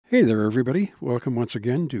Hey there, everybody. Welcome once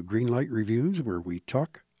again to Greenlight Reviews, where we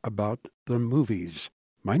talk about the movies.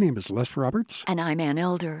 My name is Les Roberts. And I'm Ann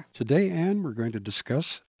Elder. Today, Ann, we're going to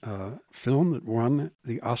discuss a film that won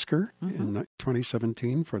the Oscar in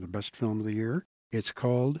 2017 for the best film of the year. It's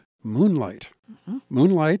called Moonlight.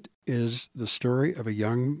 Moonlight is the story of a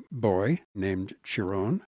young boy named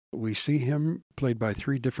Chiron. We see him played by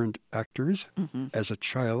three different actors as a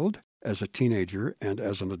child, as a teenager, and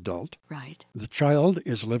as an adult. Right. The child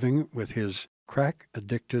is living with his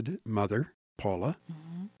crack-addicted mother, Paula,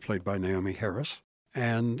 played by Naomi Harris,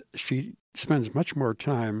 and she spends much more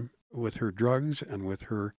time with her drugs and with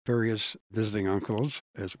her various visiting uncles,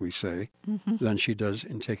 as we say, than she does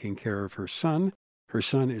in taking care of her son. Her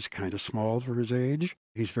son is kind of small for his age.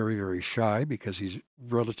 He's very, very shy because he's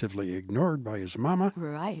relatively ignored by his mama.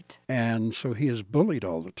 Right. And so he is bullied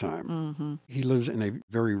all the time. He lives in a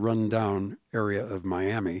very run-down area of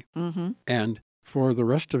Miami. And for the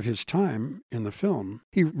rest of his time in the film,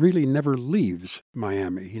 he really never leaves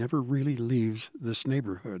Miami. He never really leaves this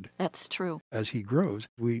neighborhood. That's true. As he grows,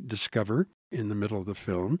 we discover in the middle of the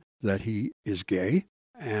film that he is gay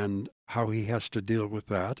and how he has to deal with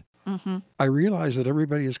that. I realize that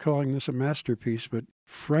everybody is calling this a masterpiece, but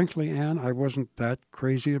frankly, Anne, I wasn't that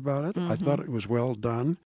crazy about it. I thought it was well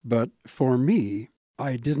done. But for me,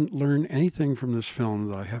 I didn't learn anything from this film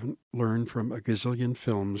that I haven't learned from a gazillion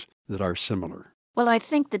films that are similar. Well, I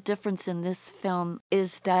think the difference in this film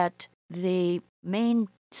is that the main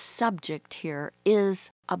subject here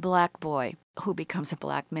is a black boy who becomes a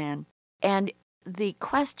black man. And the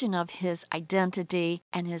question of his identity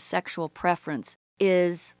and his sexual preference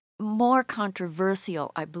is more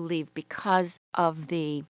controversial, I believe, because of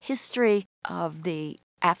the history of the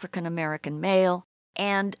African-American male.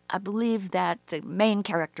 And I believe that the main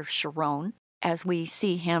character, Chiron, as we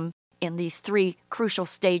see him in these three crucial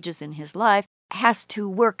stages in his life, has to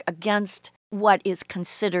work against what is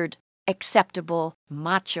considered acceptable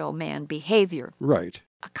macho man behavior. Right.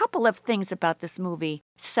 A couple of things about this movie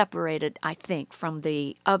separated, I think, from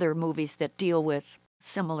the other movies that deal with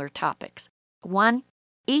similar topics. One,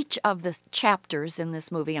 each of the chapters in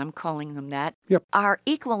this movie, I'm calling them that, are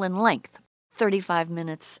equal in length, 35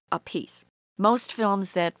 minutes apiece. Most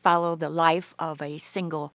films that follow the life of a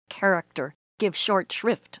single character give short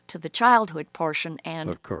shrift to the childhood portion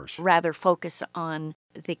and of course, rather focus on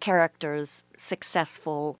the character's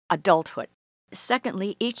successful adulthood.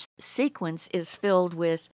 Secondly, each sequence is filled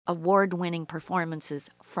with award-winning performances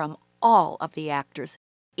from all of the actors.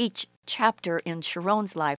 Each chapter in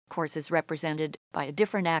Chiron's life, of course, is represented by a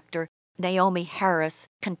different actor. Naomi Harris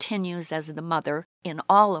continues as the mother in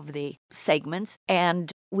all of the segments, and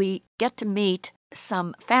we get to meet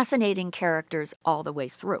some fascinating characters all the way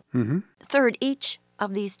through. Third, each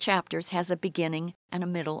of these chapters has a beginning and a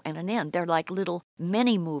middle and an end. They're like little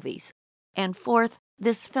mini-movies. And fourth,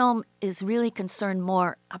 this film is really concerned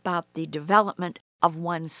more about the development of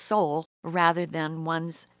one's soul rather than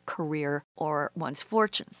one's career or one's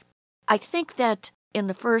fortunes. I think that in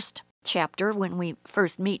the first chapter, when we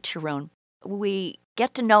first meet Chiron, we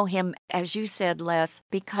get to know him, as you said, Les,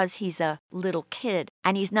 because he's a little kid,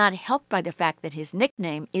 and he's not helped by the fact that his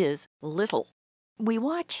nickname is Little. We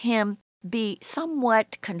watch him be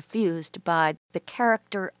somewhat confused by the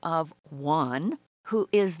character of Juan, who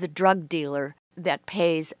is the drug dealer that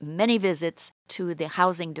pays many visits to the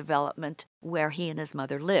housing development where he and his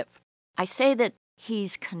mother live. I say that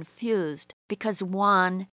he's confused because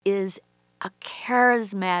Juan is a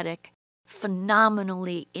charismatic,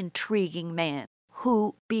 phenomenally intriguing man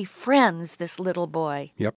who befriends this little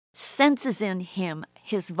boy, senses in him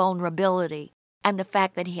his vulnerability and the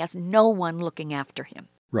fact that he has no one looking after him.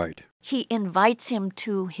 Right. He invites him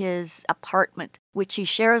to his apartment, which he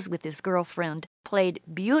shares with his girlfriend, played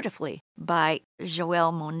beautifully by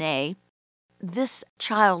Joelle Monet. This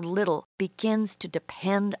child, Little, begins to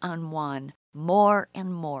depend on Juan more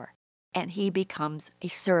and more, and he becomes a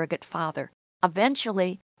surrogate father.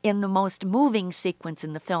 Eventually, in the most moving sequence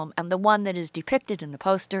in the film, and the one that is depicted in the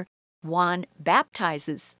poster, Juan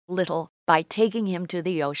baptizes Little by taking him to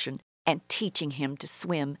the ocean and teaching him to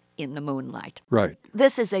swim in the moonlight. Right.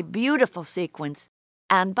 This is a beautiful sequence.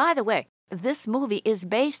 And by the way, this movie is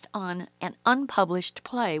based on an unpublished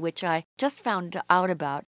play, which I just found out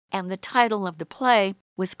about. And the title of the play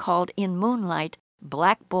was called In Moonlight,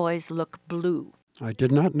 Black Boys Look Blue. I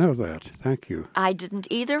did not know that. Thank you. I didn't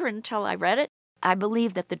either until I read it. I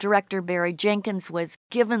believe that the director, Barry Jenkins, was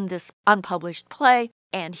given this unpublished play,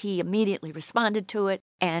 and he immediately responded to it,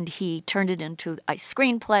 and he turned it into a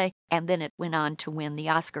screenplay, and then it went on to win the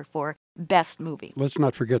Oscar for Best Movie. Let's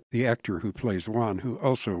not forget the actor who plays Juan, who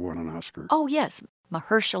also won an Oscar. Oh, yes,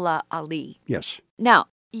 Mahershala Ali. Yes. Now,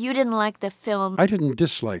 You didn't like the film? I didn't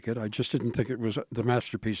dislike it. I just didn't think it was the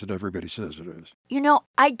masterpiece that everybody says it is. You know,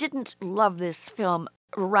 I didn't love this film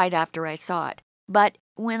right after I saw it. But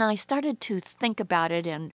when I started to think about it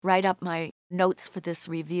and write up my notes for this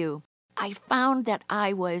review, I found that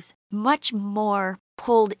I was much more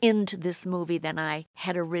pulled into this movie than I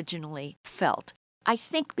had originally felt. I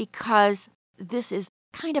think because this is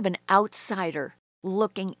kind of an outsider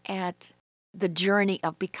looking at the journey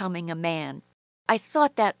of becoming a man, I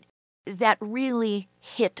thought that really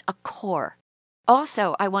hit a core.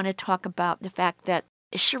 Also, I want to talk about the fact that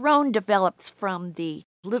Chiron develops from the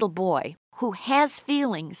little boy who has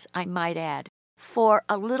feelings, I might add, for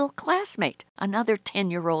a little classmate, another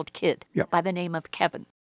 10-year-old kid by the name of Kevin.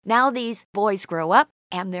 Now these boys grow up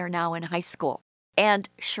and they're now in high school. And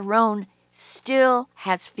Chiron still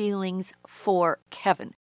has feelings for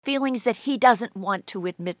Kevin, feelings that he doesn't want to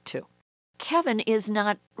admit to. Kevin is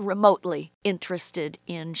not remotely interested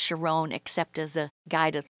in Chiron except as a guy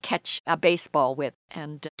to catch a baseball with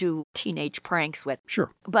and do teenage pranks with. Sure.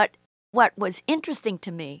 But what was interesting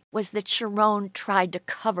to me was that Chiron tried to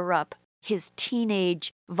cover up his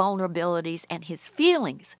teenage vulnerabilities and his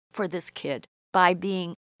feelings for this kid by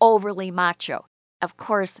being overly macho. Of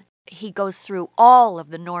course, he goes through all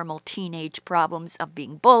of the normal teenage problems of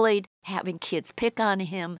being bullied, having kids pick on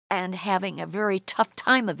him, and having a very tough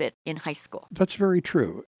time of it in high school. That's very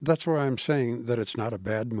true. That's why I'm saying that it's not a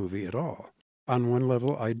bad movie at all. On one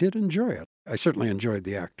level, I did enjoy it. I certainly enjoyed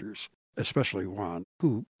the actors, especially Juan,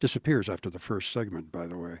 who disappears after the first segment, by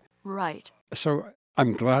the way. Right. So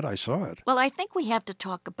I'm glad I saw it. Well, I think we have to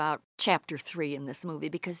talk about Chapter 3 in this movie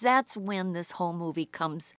because that's when this whole movie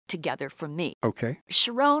comes together for me. Okay.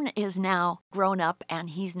 Chiron is now grown up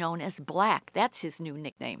and he's known as Black. That's his new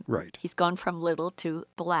nickname. Right. He's gone from Little to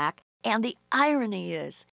Black. And the irony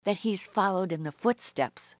is that he's followed in the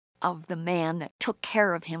footsteps of the man that took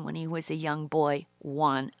care of him when he was a young boy,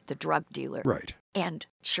 Juan, the drug dealer. Right. And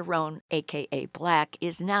Chiron, a.k.a. Black,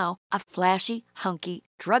 is now a flashy, hunky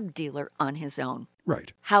drug dealer on his own.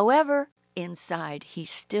 Right. However, inside,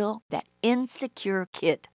 he's still that insecure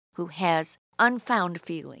kid who has unfound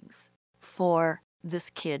feelings for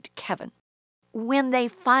this kid, Kevin. When they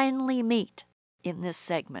finally meet in this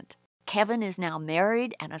segment, Kevin is now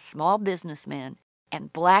married and a small businessman,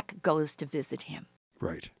 and Black goes to visit him.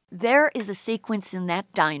 Right. There is a sequence in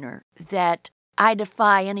that diner that I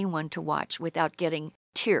defy anyone to watch without getting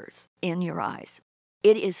tears in your eyes.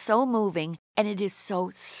 It is so moving, and it is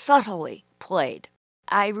so subtly played.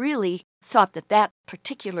 I really thought that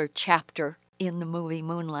particular chapter in the movie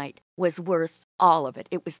Moonlight was worth all of it.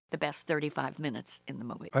 It was the best 35 minutes in the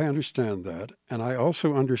movie. I understand that. And I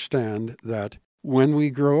also understand that when we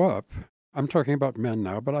grow up, I'm talking about men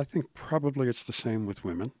now, but I think probably it's the same with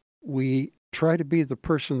women. We try to be the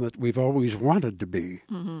person that we've always wanted to be.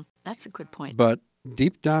 Mm-hmm. That's a good point. But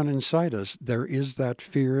deep down inside us, there is that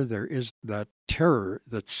fear, there is that terror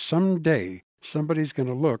that someday somebody's going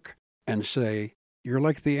to look and say, you're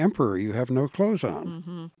like the emperor, you have no clothes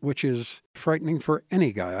on, which is frightening for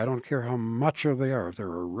any guy. I don't care how macho they are, if they're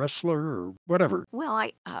a wrestler or whatever. Well,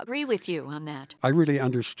 I agree with you on that. I really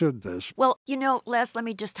understood this. Well, you know, Les, let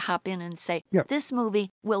me just hop in and say, This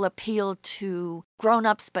movie will appeal to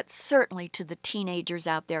grown-ups, but certainly to the teenagers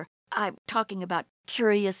out there. I'm talking about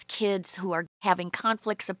curious kids who are having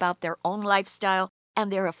conflicts about their own lifestyle,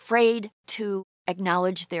 and they're afraid to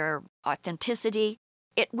acknowledge their authenticity.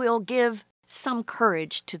 It will give some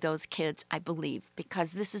courage to those kids, I believe,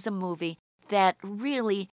 because this is a movie that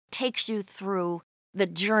really takes you through the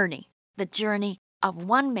journey of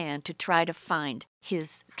one man to try to find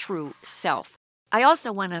his true self. I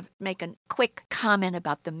also want to make a quick comment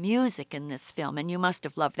about the music in this film, and you must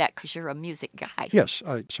have loved that because you're a music guy. Yes,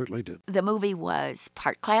 I certainly did. The movie was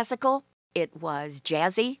part classical, it was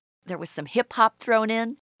jazzy, there was some hip-hop thrown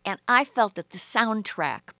in, and I felt that the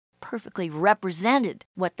soundtrack perfectly represented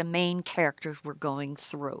what the main characters were going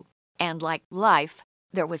through. And like life,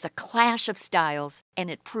 there was a clash of styles,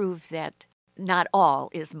 and it proves that not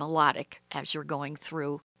all is melodic as you're going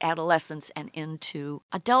through adolescence and into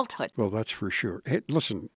adulthood. Well, that's for sure. Hey,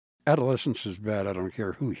 listen, adolescence is bad. I don't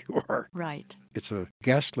care who you are. Right. It's a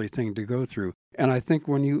ghastly thing to go through. And I think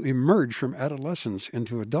when you emerge from adolescence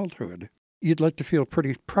into adulthood, you'd like to feel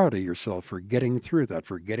pretty proud of yourself for getting through that,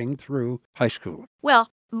 for getting through high school.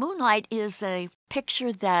 Well, Moonlight is a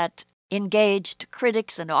picture that engaged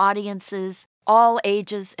critics and audiences, all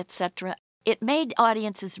ages, etc. It made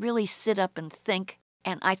audiences really sit up and think,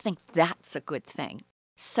 and I think that's a good thing.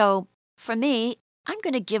 So, for me, I'm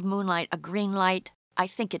going to give Moonlight a green light. I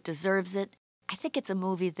think it deserves it. I think it's a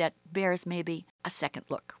movie that bears maybe a second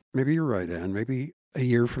look. Maybe you're right, Anne. Maybe a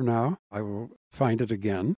year from now, I will find it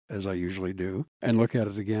again, as I usually do, and look at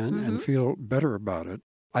it again and feel better about it.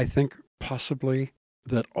 I think possibly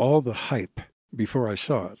that all the hype before I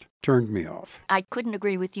saw it turned me off. I couldn't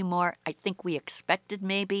agree with you more. I think we expected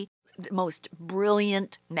maybe the most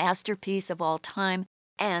brilliant masterpiece of all time.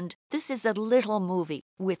 And this is a little movie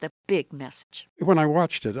with a big message. When I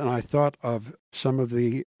watched it and I thought of some of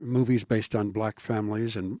the movies based on black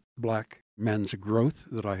families and black men's growth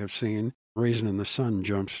that I have seen, Raisin in the Sun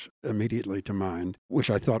jumps immediately to mind, which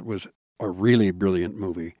I thought was a really brilliant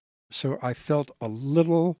movie. So I felt a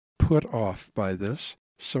little put off by this.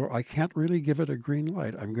 So I can't really give it a green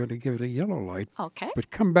light. I'm going to give it a yellow light. Okay.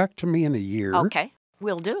 But come back to me in a year. Okay.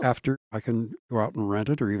 Will do. After I can go out and rent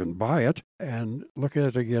it or even buy it and look at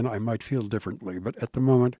it again, I might feel differently. But at the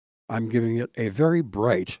moment, I'm giving it a very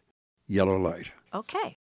bright yellow light.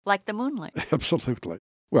 Okay. Like the moonlight. Absolutely.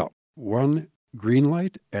 Well, one green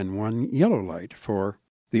light and one yellow light for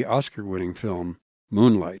the Oscar-winning film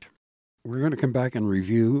Moonlight. We're going to come back and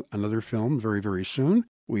review another film very, very soon.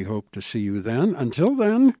 We hope to see you then. Until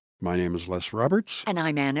then, my name is Les Roberts. And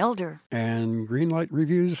I'm Ann Elder. And Greenlight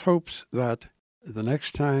Reviews hopes that the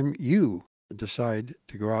next time you decide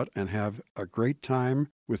to go out and have a great time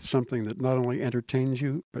with something that not only entertains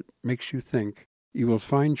you, but makes you think, you will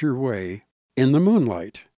find your way in the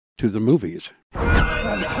moonlight to the movies.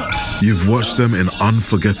 You've watched them in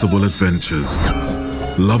unforgettable adventures,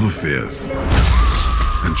 love affairs,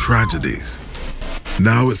 and tragedies.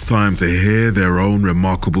 Now it's time to hear their own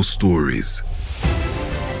remarkable stories.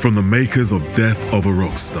 From the makers of Death of a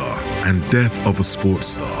Rock Star and Death of a Sports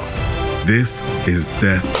Star, this is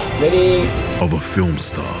Death of a Film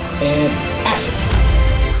Star. And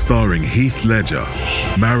action. Starring Heath Ledger,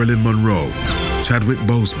 Marilyn Monroe, Chadwick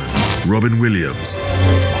Boseman, Robin Williams,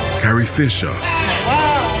 Carrie Fisher,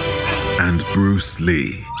 and Bruce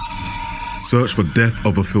Lee. Search for Death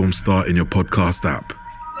of a Film Star in your podcast app.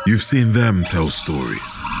 You've seen them tell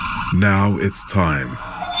stories. Now it's time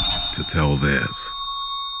to tell theirs.